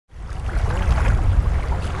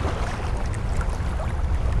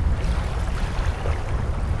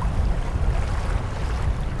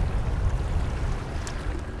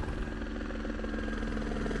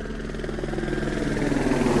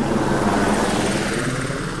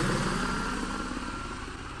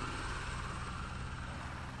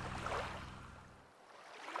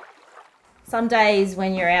Some days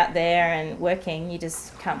when you're out there and working, you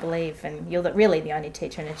just can't believe, and you're really the only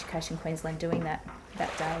teacher in Education Queensland doing that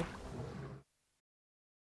day.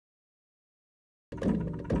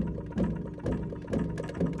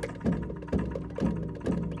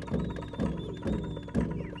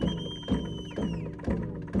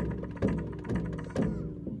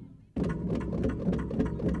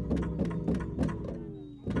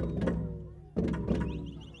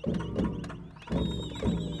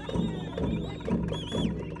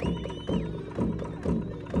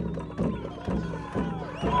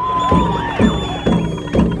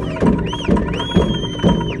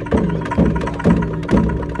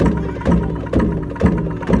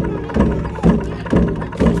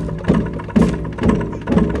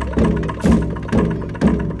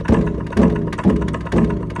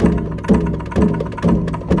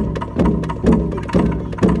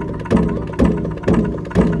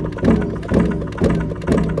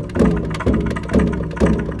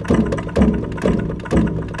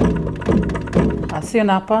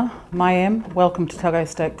 Sianapa, Mayem, welcome to Tagai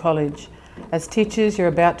State College. As teachers, you're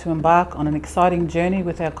about to embark on an exciting journey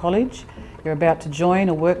with our college. You're about to join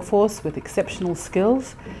a workforce with exceptional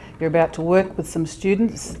skills. You're about to work with some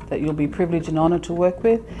students that you'll be privileged and honoured to work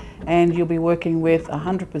with, and you'll be working with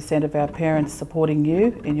 100% of our parents supporting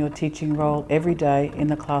you in your teaching role every day in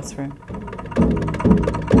the classroom.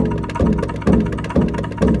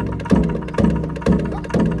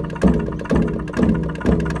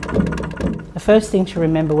 The first thing to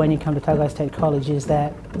remember when you come to Tagai State College is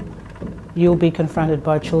that you'll be confronted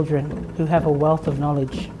by children who have a wealth of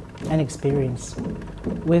knowledge and experience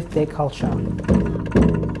with their culture.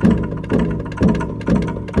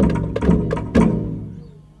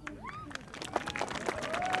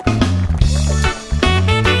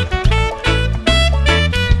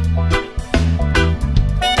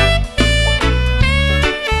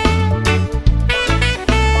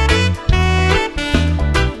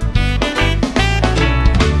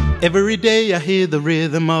 Every day I hear the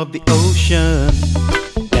rhythm of the ocean,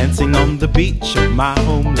 dancing on the beach of my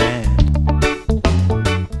homeland.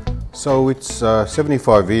 So it's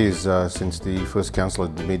 75 years since the first council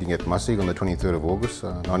meeting at Masig on the 23rd of August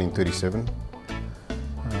 1937.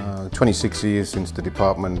 26 years since the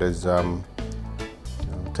department has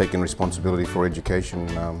taken responsibility for education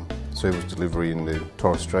service delivery in the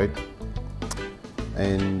Torres Strait.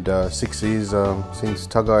 And 6 years since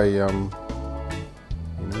Tagai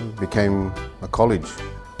became a college.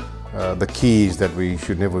 The key is that we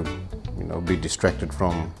should never be distracted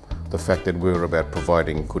from the fact that we're about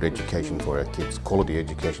providing good education for our kids, quality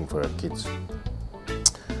education for our kids.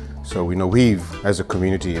 So we've, as a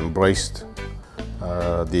community, embraced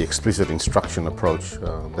the explicit instruction approach,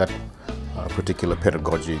 that particular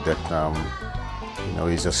pedagogy that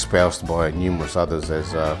is espoused by numerous others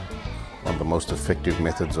as one of the most effective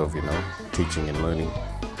methods of teaching and learning.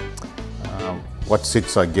 What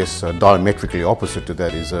sits, I guess, diametrically opposite to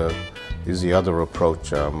that is the other approach,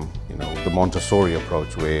 the Montessori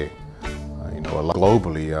approach, where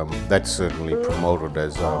globally that's certainly promoted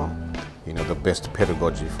as the best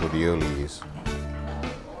pedagogy for the early years.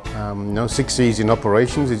 6 years in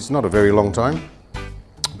operations, it's not a very long time,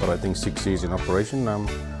 but I think 6 years in operation,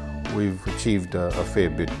 we've achieved a fair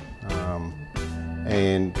bit,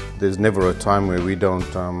 and there's never a time where we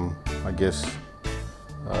don't, I guess,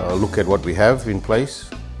 look at what we have in place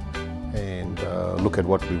and look at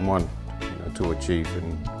what we want to achieve,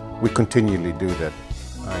 and we continually do that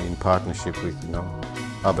in partnership with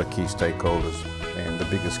other key stakeholders, and the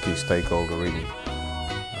biggest key stakeholder in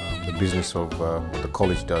the business of what the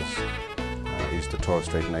college does is the Torres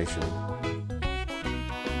Strait Nation.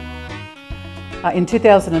 In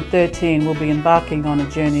 2013 we'll be embarking on a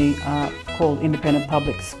journey called Independent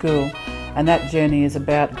Public School, and that journey is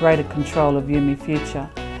about greater control of UMI Future.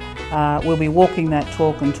 We'll be walking that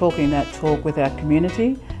talk and talking that talk with our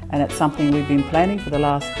community, and it's something we've been planning for the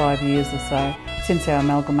last 5 years or so, since our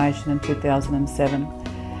amalgamation in 2007.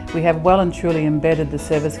 We have well and truly embedded the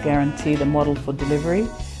service guarantee, the model for delivery.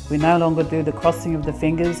 We no longer do the crossing of the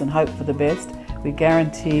fingers and hope for the best. We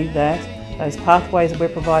guarantee that those pathways we're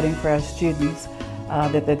providing for our students,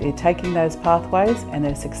 that they're taking those pathways and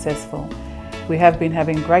they're successful. We have been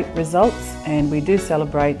having great results, and we do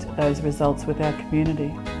celebrate those results with our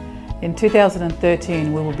community. In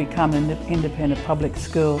 2013 we will become an independent public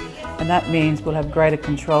school, and that means we'll have greater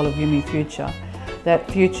control of UMI Future. That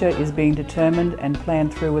future is being determined and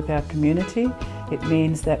planned through with our community. It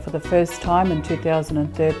means that for the first time in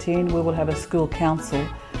 2013 we will have a school council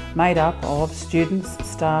made up of students,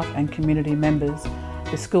 staff and community members.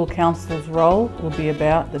 The school council's role will be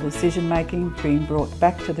about the decision making being brought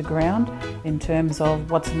back to the ground in terms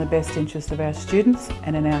of what's in the best interest of our students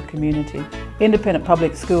and in our community. Independent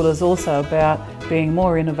public school is also about being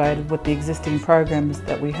more innovative with the existing programs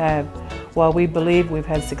that we have. While we believe we've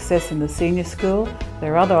had success in the senior school,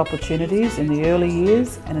 there are other opportunities in the early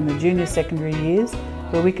years and in the junior secondary years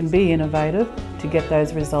where we can be innovative to get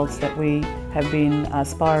those results that we have been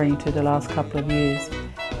aspiring to the last couple of years.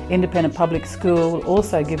 Independent public school will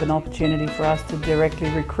also give an opportunity for us to directly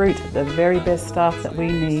recruit the very best staff that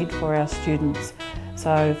we need for our students.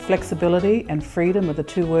 So flexibility and freedom are the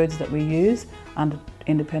two words that we use under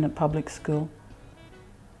independent public school.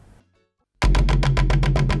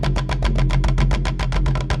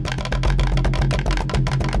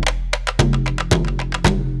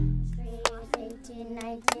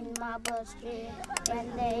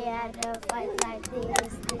 When they had a fight like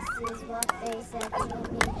this is what they said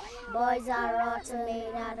to me. Boys are rotten,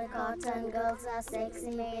 made out of cotton, girls are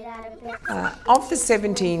sexy, made out of paper. Of the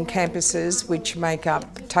 17 campuses which make up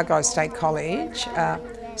Tagai State College,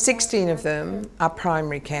 16 of them are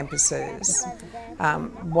primary campuses.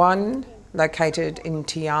 One located in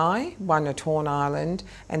TI, one at Horn Island,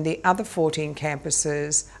 and the other 14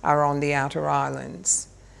 campuses are on the outer islands.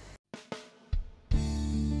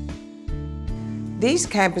 These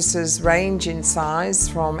campuses range in size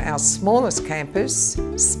from our smallest campus,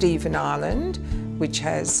 Stephen Island, which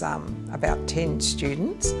has about 10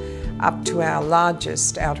 students, up to our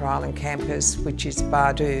largest outer island campus, which is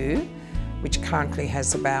Bardu, which currently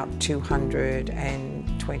has about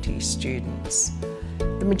 220 students.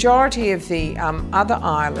 The majority of the other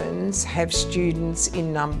islands have students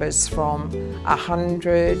in numbers from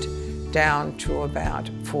 100 down to about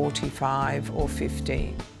 45 or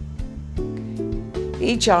 50.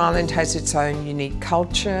 Each island has its own unique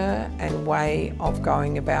culture and way of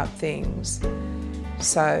going about things.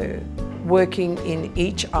 So working in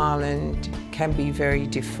each island can be very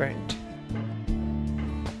different.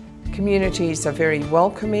 Communities are very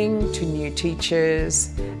welcoming to new teachers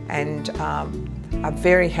and are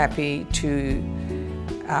very happy to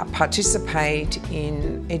participate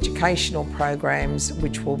in educational programs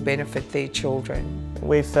which will benefit their children.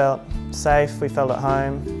 We felt safe, we felt at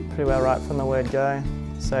home pretty well right from the word go.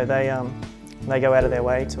 So they go out of their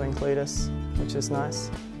way to include us, which is nice.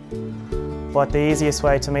 But the easiest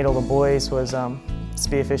way to meet all the boys was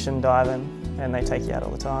spearfishing, diving, and they take you out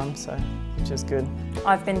all the time, so which is good.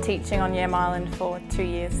 I've been teaching on Yam Island for 2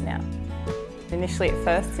 years now. Initially at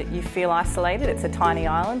first you feel isolated. It's a tiny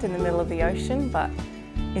island in the middle of the ocean, but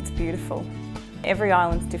it's beautiful. Every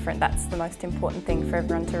island's different. That's the most important thing for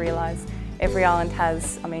everyone to realise. Every island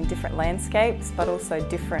has, different landscapes, but also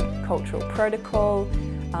different cultural protocol,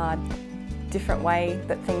 different way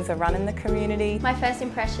that things are run in the community. My first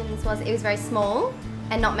impressions was it was very small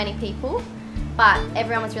and not many people, but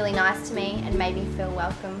everyone was really nice to me and made me feel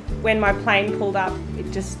welcome. When my plane pulled up,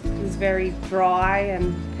 it just was very dry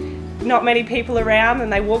and not many people around,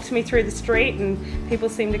 and they walked me through the street and people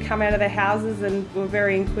seemed to come out of their houses and were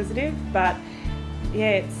very inquisitive, but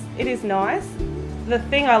yeah, it is nice. The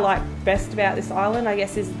thing I like best about this island, I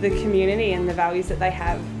guess, is the community and the values that they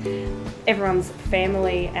have. Everyone's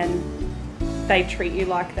family and they treat you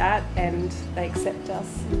like that and they accept us.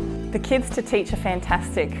 The kids to teach are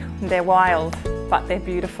fantastic. They're wild, but they're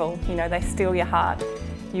beautiful. You know, they steal your heart.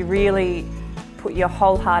 You really put your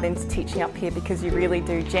whole heart into teaching up here because you really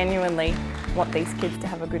do genuinely want these kids to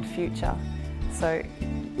have a good future. So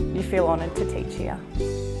you feel honoured to teach here.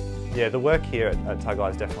 Yeah, the work here at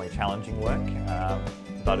Tagai is definitely challenging work,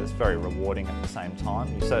 but it's very rewarding at the same time.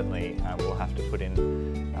 You certainly will have to put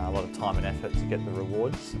in a lot of time and effort to get the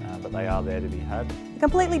rewards, but they are there to be had. A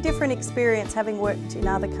completely different experience having worked in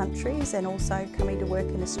other countries and also coming to work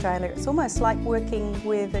in Australia. It's almost like working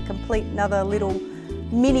with a complete another little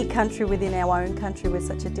mini country within our own country with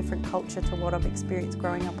such a different culture to what I've experienced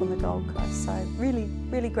growing up on the Gold Coast. So really,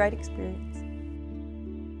 really great experience.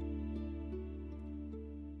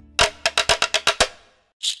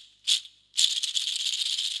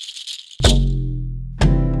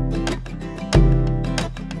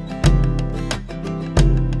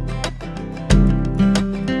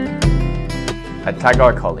 At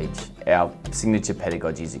Tagai College, our signature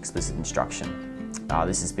pedagogy is explicit instruction.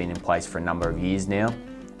 This has been in place for a number of years now,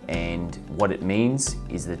 and what it means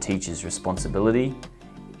is the teacher's responsibility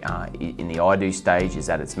in the I do stage is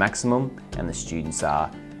at its maximum, and the students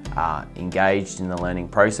are engaged in the learning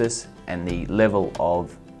process, and the level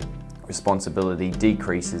of responsibility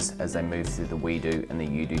decreases as they move through the we do and the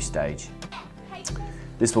you do stage.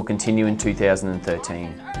 This will continue in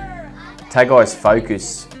 2013. Tagai's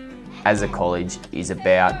focus as a college is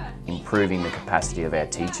about improving the capacity of our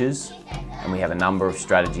teachers, and we have a number of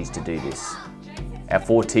strategies to do this. Our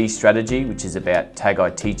 4T strategy, which is about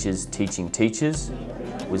Tagai teachers teaching teachers,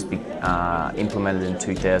 was implemented in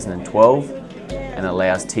 2012 and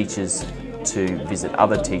allows teachers to visit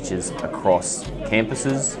other teachers across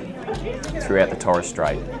campuses throughout the Torres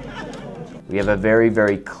Strait. We have a very,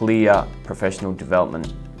 very clear professional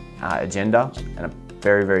development agenda and a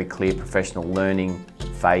very, very clear professional learning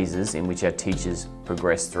phases in which our teachers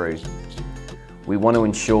progress through. We want to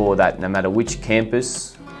ensure that no matter which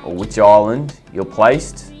campus or which island you're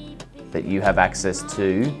placed, that you have access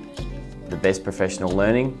to the best professional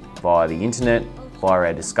learning via the internet, via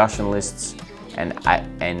our discussion lists,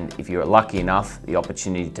 and if you're lucky enough, the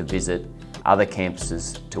opportunity to visit other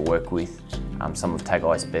campuses to work with some of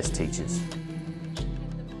Tagai's best teachers.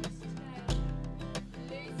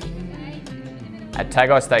 At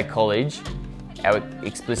Tagai State College, our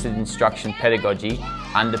explicit instruction pedagogy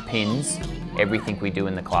underpins everything we do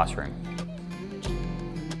in the classroom.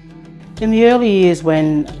 In the early years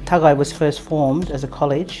when Tagai was first formed as a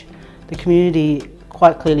college, the community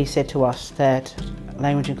quite clearly said to us that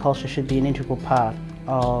language and culture should be an integral part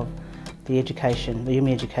of the education, the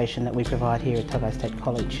UMI education that we provide here at Tagai State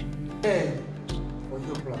College.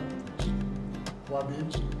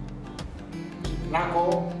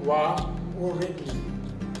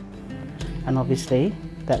 And obviously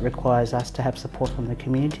that requires us to have support from the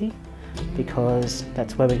community, because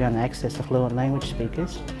that's where we're going to access the fluent language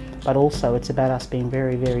speakers. But also it's about us being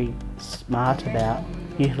very, very smart about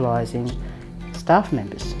utilising staff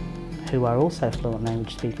members who are also fluent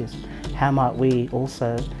language speakers. How might we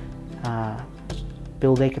also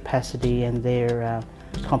build their capacity and their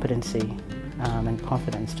competency and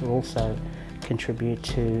confidence to also contribute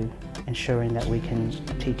to ensuring that we can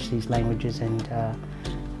teach these languages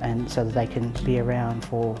and so that they can be around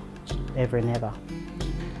for ever and ever.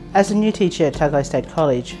 As a new teacher at Tagai State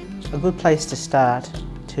College, a good place to start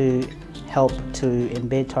to help to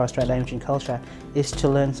embed Torres Strait language and culture is to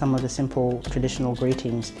learn some of the simple traditional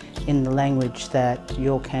greetings in the language that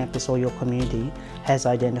your campus or your community has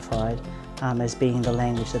identified as being the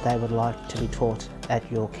language that they would like to be taught at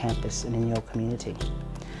your campus and in your community.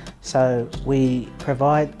 So we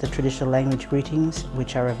provide the traditional language greetings,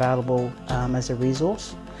 which are available as a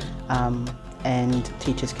resource, and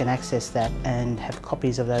teachers can access that and have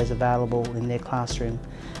copies of those available in their classroom,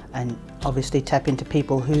 and obviously tap into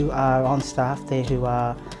people who are on staff there who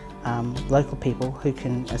are local people who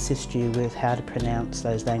can assist you with how to pronounce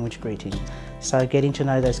those language greetings. So getting to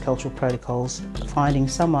know those cultural protocols, finding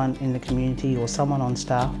someone in the community or someone on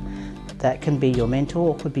staff that can be your mentor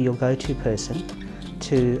or could be your go-to person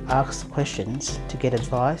to ask questions, to get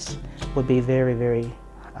advice, would be very, very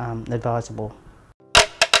advisable.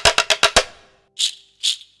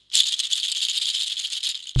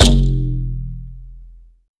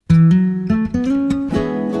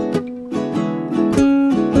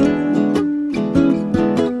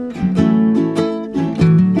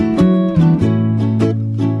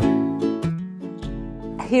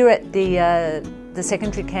 Here at the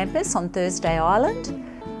secondary campus on Thursday Island,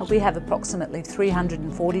 we have approximately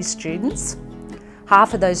 340 students.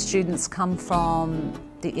 Half of those students come from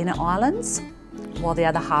the inner islands, while the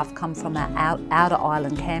other half come from our outer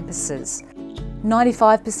island campuses.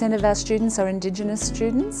 95% of our students are Indigenous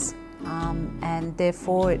students, and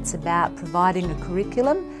therefore it's about providing a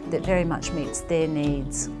curriculum that very much meets their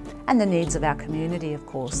needs and the needs of our community, of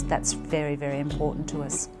course. That's very, very important to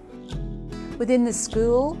us. Within the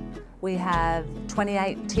school, we have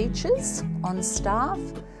 28 teachers on staff.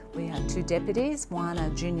 We have 2 deputies, one a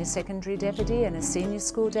junior secondary deputy and a senior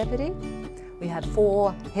school deputy. We have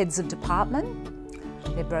 4 heads of department.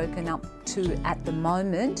 They're broken up to, at the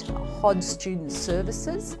moment, HOD Student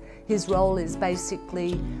Services. His role is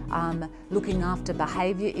basically looking after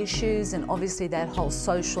behaviour issues and obviously that whole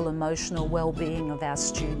social, emotional well-being of our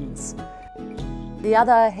students. The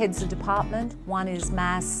other heads of department, one is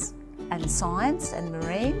Maths and Science and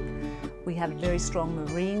Marine. We have a very strong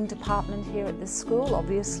marine department here at this school,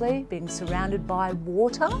 obviously. Being surrounded by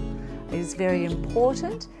water is very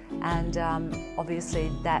important, and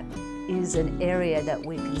obviously that is an area that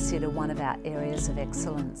we consider one of our areas of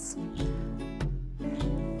excellence.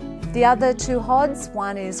 The other 2 HODs,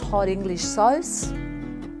 one is HOD English SOS,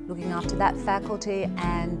 looking after that faculty,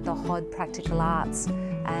 and the HOD Practical Arts.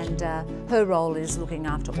 And her role is looking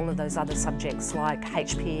after all of those other subjects like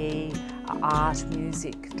HPE, art,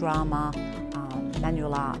 music, drama,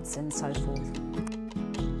 manual arts and so forth.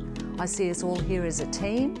 I see us all here as a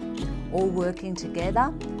team, all working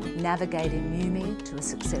together, navigating UMI to a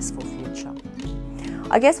successful future.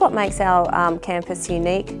 I guess what makes our campus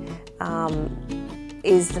unique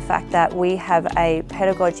is the fact that we have a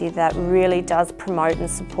pedagogy that really does promote and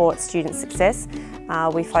support student success.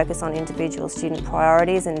 We focus on individual student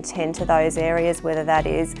priorities and attend to those areas, whether that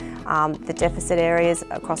is the deficit areas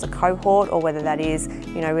across a cohort or whether that is,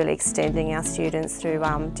 really extending our students through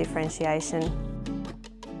differentiation.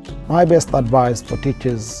 My best advice for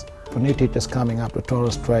new teachers coming up to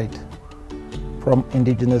Torres Strait from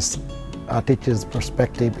Indigenous teachers'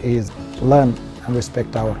 perspective is learn and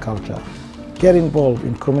respect our culture. Get involved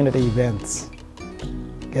in community events.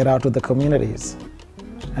 Get out to the communities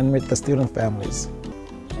and meet the student families.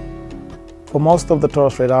 For most of the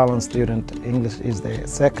Torres Strait Island students, English is their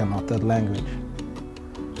second or third language.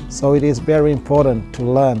 So it is very important to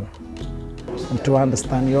learn and to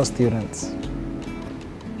understand your students.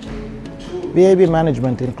 behavior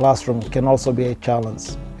management in classroom can also be a challenge,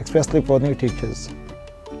 especially for new teachers.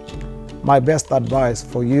 My best advice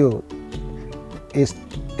for you is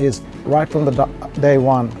right from the day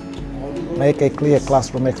one, make a clear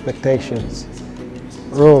classroom expectations,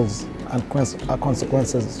 rules and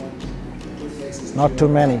consequences, not too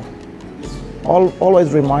many.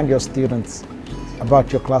 Always remind your students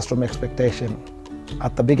about your classroom expectation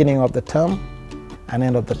at the beginning of the term and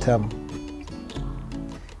end of the term.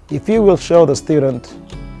 If you will show the student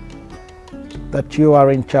that you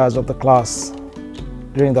are in charge of the class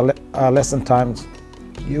during the lesson times,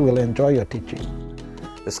 you will enjoy your teaching.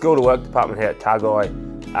 The School to Work department here at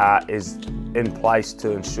Tagai is in place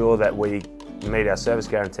to ensure that we meet our service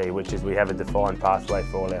guarantee, which is we have a defined pathway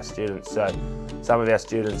for all our students. So some of our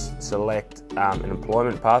students select an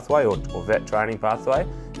employment pathway or vet training pathway,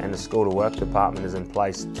 and the School to Work department is in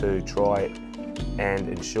place to try and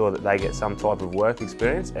ensure that they get some type of work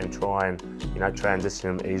experience and try and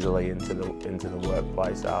transition them easily into the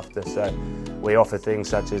workplace after. So we offer things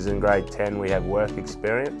such as in grade 10 we have work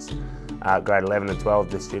experience. Grade 11 and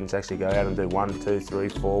 12 the students actually go out and do 1, 2, 3,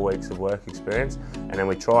 4 weeks of work experience, and then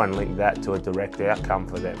we try and link that to a direct outcome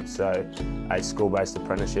for them. So a school-based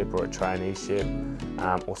apprenticeship or a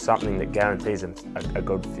traineeship or something that guarantees them a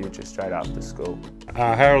good future straight after school.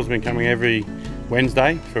 Harold's been coming every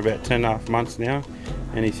Wednesday for about 10.5 months now,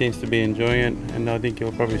 and he seems to be enjoying it, and I think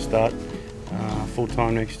he'll probably start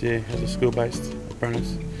full-time next year as a school-based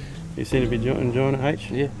apprentice. You seem to be enjoying it,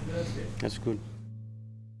 H? Yeah. That's good.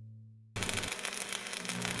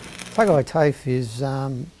 Tagai TAFE is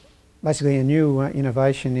basically a new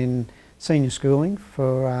innovation in senior schooling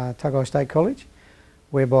for Tagai State College,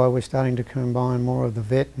 whereby we're starting to combine more of the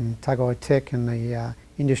vet and Tagai Tech and the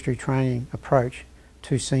industry training approach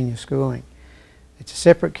to senior schooling. It's a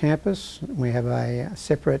separate campus. We have a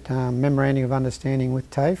separate memorandum of understanding with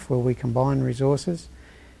TAFE where we combine resources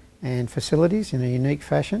and facilities in a unique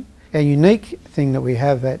fashion. A unique thing that we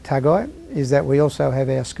have at Tagai is that we also have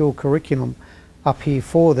our school curriculum up here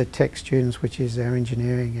for the tech students, which is our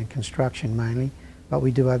engineering and construction mainly, but we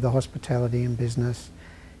do have the hospitality and business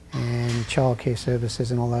and childcare services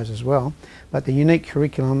and all those as well. But the unique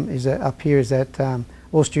curriculum is that up here is that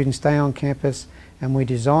all students stay on campus and we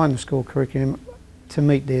design the school curriculum to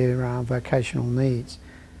meet their vocational needs.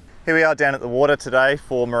 Here we are down at the water today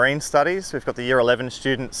for marine studies. We've got the Year 11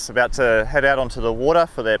 students about to head out onto the water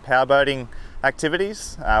for their powerboating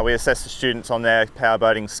activities. We assess the students on their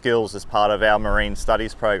powerboating skills as part of our marine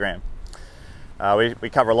studies program. We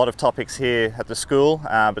cover a lot of topics here at the school,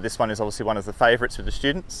 but this one is obviously one of the favourites with the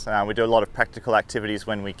students. We do a lot of practical activities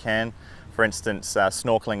when we can, for instance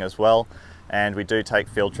snorkelling as well, and we do take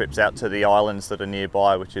field trips out to the islands that are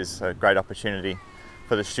nearby, which is a great opportunity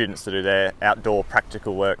for the students to do their outdoor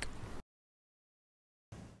practical work.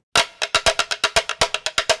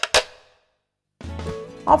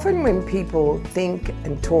 Often when people think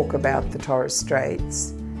and talk about the Torres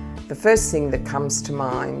Straits, the first thing that comes to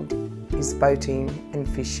mind is boating and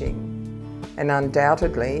fishing. And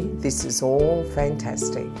undoubtedly, this is all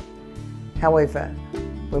fantastic. However,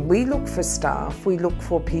 when we look for staff, we look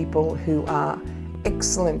for people who are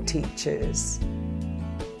excellent teachers,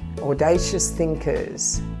 audacious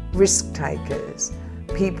thinkers, risk takers,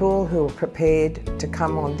 people who are prepared to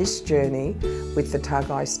come on this journey with the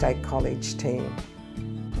Tagai State College team.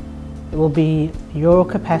 It will be your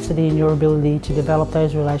capacity and your ability to develop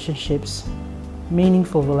those relationships,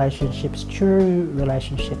 meaningful relationships, true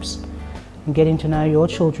relationships, and getting to know your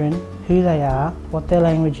children, who they are, what their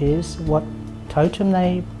language is, what totem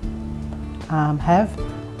they have,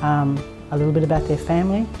 a little bit about their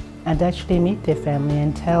family, and actually meet their family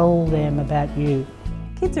and tell them about you.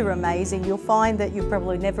 Kids are amazing. You'll find that you've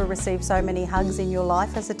probably never received so many hugs in your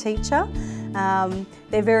life as a teacher.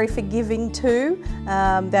 They're very forgiving too.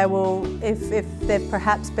 They will, if they've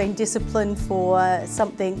perhaps been disciplined for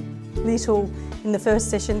something little, in the first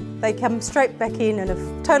session, they come straight back in and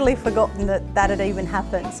have totally forgotten that that had even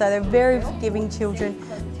happened. So they're very forgiving children.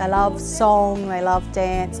 They love song, they love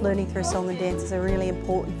dance. Learning through song and dance is a really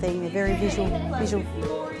important thing. They're very visual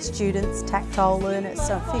students, tactile learners.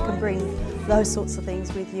 So if you can bring those sorts of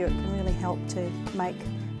things with you, it can really help to make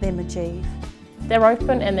them achieve. They're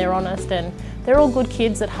open and they're honest, and they're all good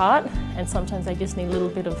kids at heart, and sometimes they just need a little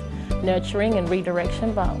bit of nurturing and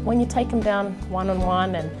redirection. But when you take them down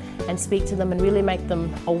one-on-one and speak to them and really make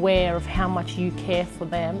them aware of how much you care for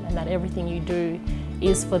them and that everything you do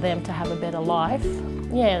is for them to have a better life,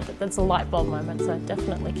 yeah, that's a light bulb moment, so it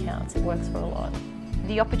definitely counts. It works for a lot.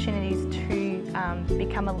 The opportunities to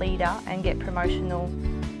become a leader and get promotional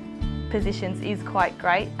positions is quite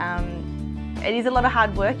great. It is a lot of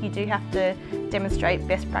hard work. You do have to demonstrate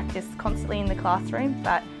best practice constantly in the classroom,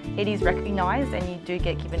 but it is recognised and you do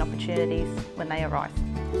get given opportunities when they arise.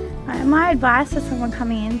 My advice to someone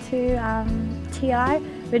coming into TI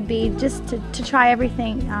would be just to try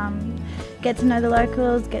everything. Get to know the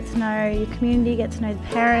locals, get to know your community, get to know the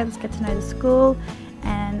parents, get to know the school,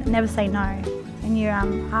 and never say no. When you're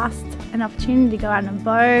asked an opportunity to go out on a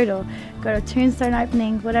boat or go to a tombstone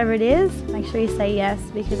opening, whatever it is, make sure you say yes,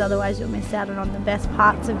 because otherwise you'll miss out on the best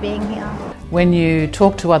parts of being here. When you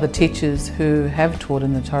talk to other teachers who have taught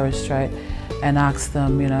in the Torres Strait and ask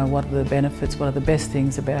them, you know, what are the benefits, what are the best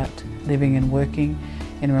things about living and working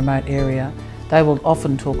in a remote area, they will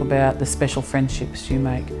often talk about the special friendships you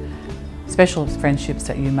make. Special friendships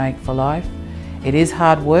that you make for life. It is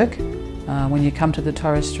hard work when you come to the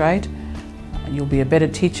Torres Strait. You'll be a better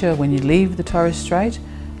teacher when you leave the Torres Strait,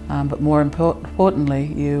 but more importantly,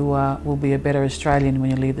 you will be a better Australian when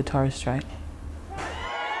you leave the Torres Strait.